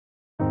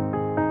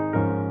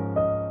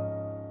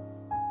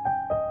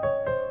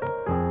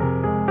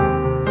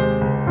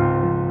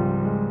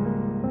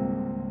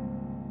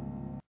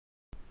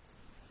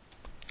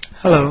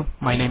Hello,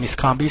 my name is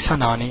Kambiz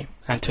Hanani,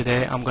 and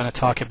today I'm going to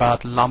talk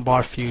about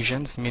lumbar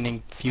fusions,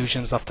 meaning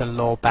fusions of the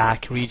low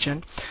back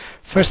region.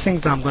 First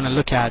things I'm going to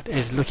look at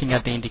is looking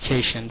at the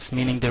indications,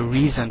 meaning the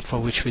reason for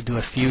which we do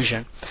a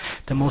fusion.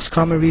 The most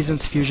common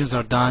reasons fusions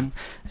are done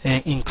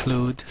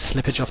include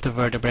slippage of the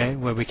vertebrae,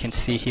 where we can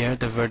see here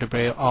the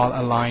vertebrae all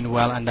align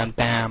well, and then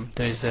bam,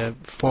 there is a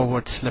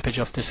forward slippage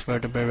of this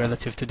vertebrae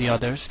relative to the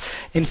others.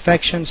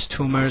 Infections,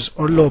 tumors,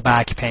 or low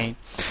back pain.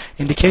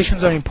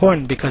 Indications are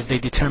important because they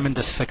determine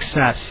the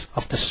success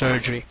of the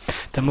surgery.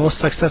 The most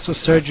successful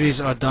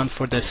surgeries are done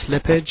for the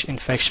slippage,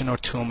 infection, or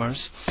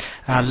tumors.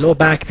 Low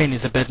back pain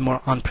is a bit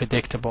more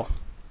unpredictable.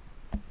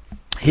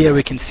 Here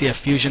we can see a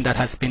fusion that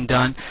has been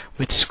done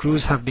with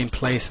screws have been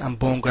placed and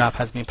bone graft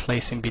has been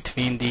placed in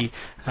between the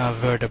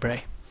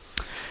vertebrae.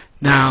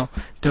 Now,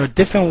 there are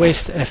different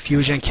ways a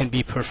fusion can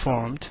be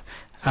performed.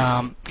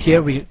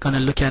 Here we're going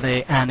to look at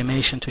an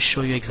animation to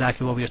show you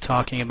exactly what we're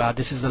talking about.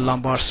 This is the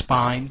lumbar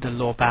spine, the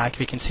low back.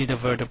 We can see the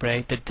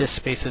vertebrae, the disc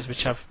spaces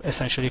which have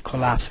essentially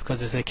collapsed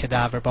because it's a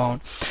cadaver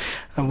bone.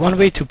 And one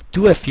way to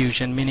do a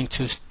fusion, meaning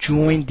to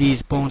join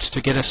these bones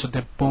together so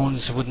the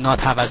bones would not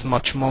have as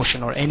much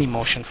motion, or any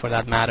motion for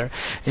that matter,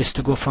 is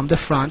to go from the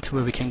front,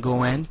 where we can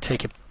go in,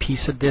 take a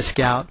piece of disc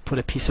out, put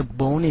a piece of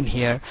bone in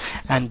here,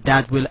 and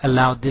that will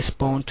allow this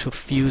bone to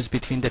fuse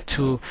between the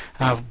two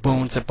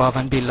bones above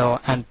and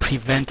below and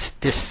prevent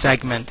this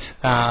segment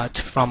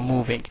from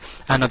moving.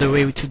 Another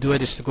way to do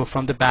it is to go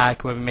from the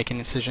back, where we make an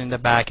incision in the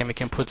back and we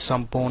can put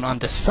some bone on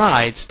the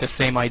sides, the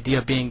same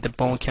idea being the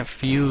bone can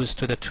fuse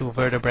to the two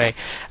vertebrae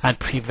and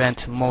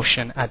prevent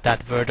motion at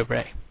that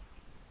vertebrae.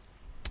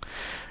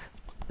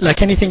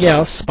 Like anything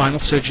else, spinal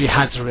surgery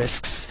has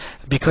risks.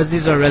 Because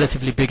these are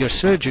relatively bigger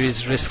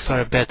surgeries, risks are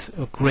a bit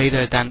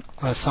greater than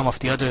some of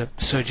the other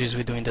surgeries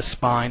we do in the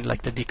spine,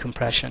 like the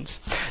decompressions.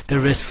 The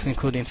risks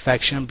include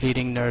infection,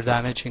 bleeding, nerve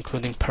damage,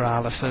 including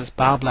paralysis,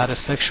 bowel bladder,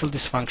 sexual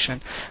dysfunction,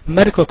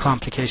 medical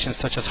complications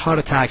such as heart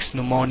attacks,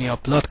 pneumonia,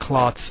 blood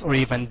clots, or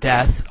even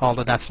death,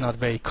 although that's not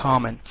very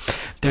common.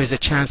 There is a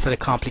chance that a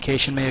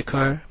complication may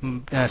occur,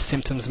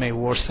 symptoms may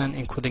worsen,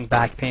 including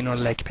back pain or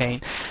leg pain,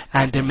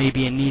 and there may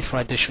be a need for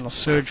additional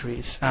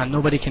surgeries.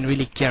 Nobody can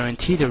really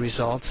guarantee the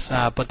results,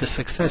 but the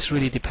success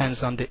really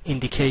depends on the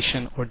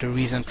indication or the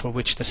reason for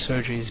which the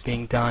surgery is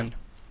being done.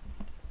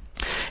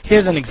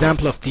 Here's an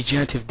example of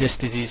degenerative disc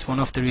disease, one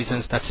of the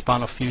reasons that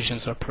spinal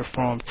fusions are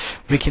performed.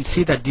 We can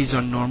see that these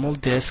are normal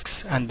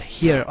discs, and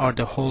here are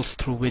the holes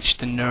through which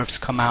the nerves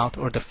come out,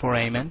 or the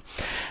foramen.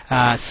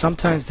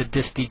 Sometimes the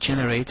disc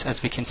degenerates,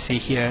 as we can see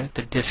here.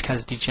 The disc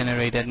has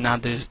degenerated, now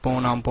there's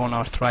bone-on-bone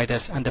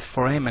arthritis, and the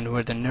foramen,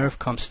 where the nerve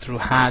comes through,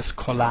 has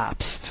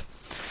collapsed.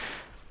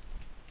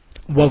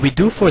 What we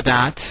do for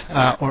that,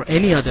 or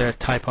any other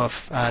type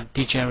of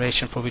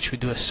degeneration for which we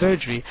do a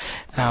surgery,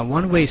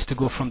 one way is to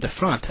go from the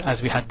front,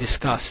 as we had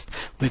discussed.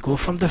 We go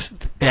from the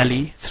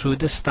belly through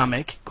the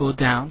stomach, go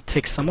down,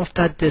 take some of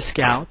that disc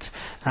out.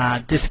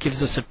 This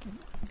gives us an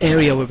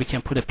area where we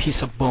can put a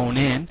piece of bone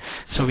in.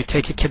 So we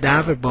take a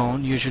cadaver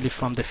bone, usually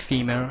from the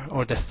femur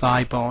or the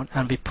thigh bone,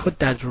 and we put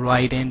that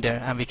right in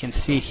there. And we can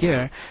see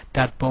here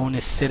that bone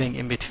is sitting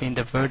in between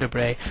the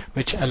vertebrae,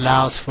 which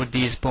allows for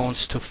these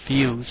bones to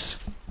fuse.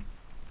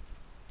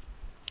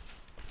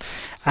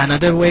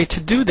 Another way to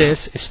do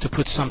this is to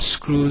put some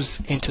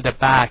screws into the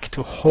back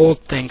to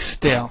hold things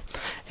still.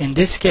 In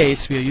this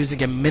case, we are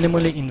using a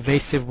minimally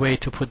invasive way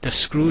to put the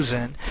screws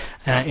in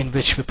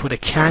which we put a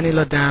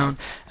cannula down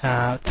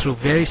through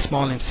very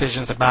small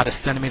incisions, about 1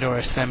 centimeter or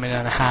 1.5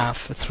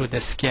 centimeters through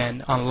the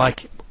skin,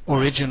 unlike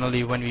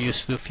originally when we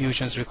used to do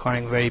fusions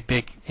requiring very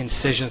big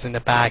incisions in the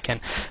back and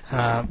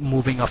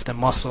moving of the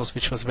muscles,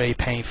 which was very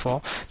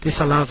painful. This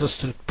allows us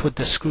to put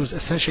the screws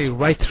essentially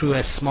right through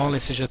a small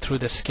incision through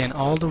the skin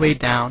all the way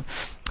down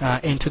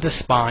into the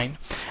spine.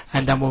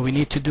 And then what we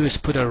need to do is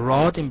put a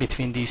rod in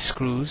between these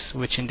screws,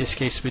 which in this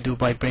case we do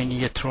by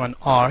bringing it through an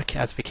arc,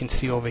 as we can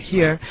see over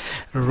here,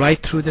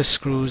 right through the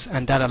screws,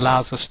 and that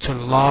allows us to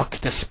lock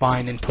the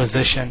spine in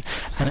position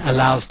and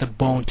allows the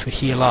bone to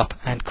heal up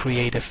and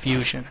create a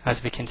fusion,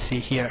 as we can see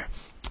here,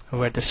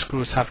 where the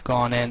screws have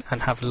gone in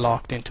and have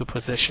locked into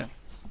position.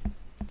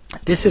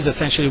 This is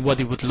essentially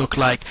what it would look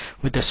like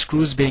with the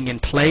screws being in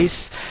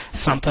place.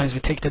 Sometimes we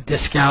take the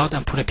disc out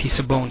and put a piece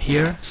of bone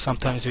here,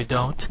 sometimes we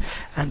don't,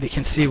 and we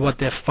can see what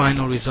the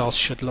final results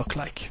should look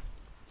like.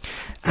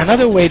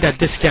 Another way that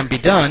this can be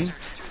done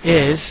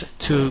is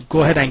to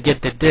go ahead and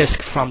get the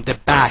disc from the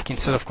back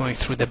instead of going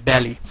through the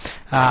belly.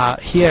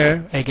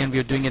 Here, again, we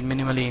are doing it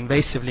minimally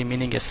invasively,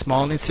 meaning a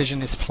small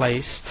incision is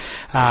placed.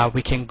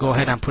 We can go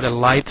ahead and put a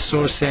light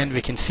source in.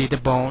 We can see the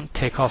bone,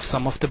 take off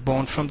some of the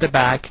bone from the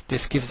back.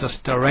 This gives us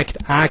direct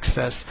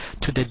access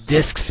to the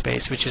disc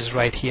space, which is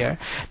right here.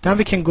 Then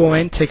we can go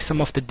in, take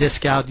some of the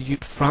disc out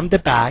from the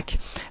back,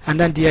 and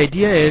then the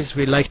idea is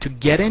we like to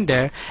get in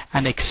there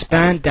and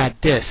expand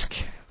that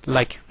disc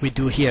like we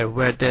do here,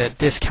 where the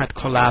disc had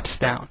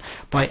collapsed down.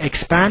 By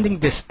expanding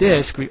this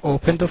disc, we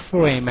open the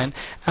foramen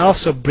and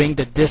also bring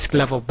the disc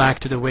level back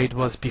to the way it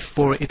was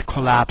before it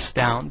collapsed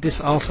down.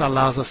 This also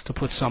allows us to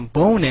put some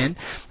bone in,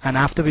 and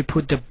after we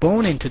put the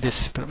bone into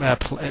this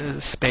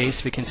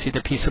space, we can see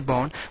the piece of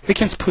bone, we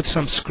can put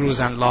some screws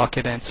and lock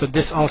it in. So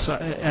this also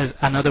is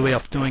another way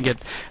of doing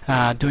it,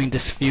 doing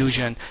this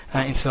fusion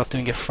instead of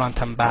doing a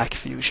front and back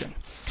fusion.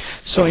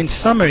 So in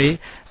summary,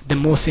 the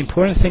most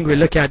important thing we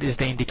look at is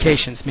the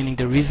indications, meaning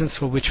the reasons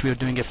for which we are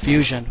doing a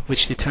fusion,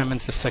 which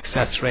determines the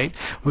success rate.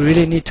 We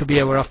really need to be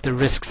aware of the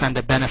risks and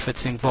the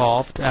benefits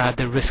involved.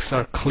 The risks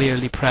are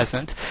clearly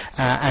present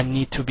and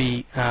need to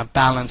be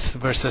balanced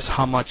versus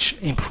how much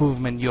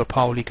improvement you're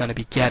probably going to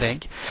be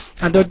getting.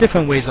 And there are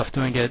different ways of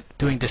doing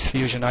this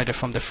fusion, either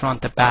from the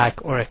front, the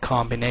back, or a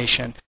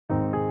combination.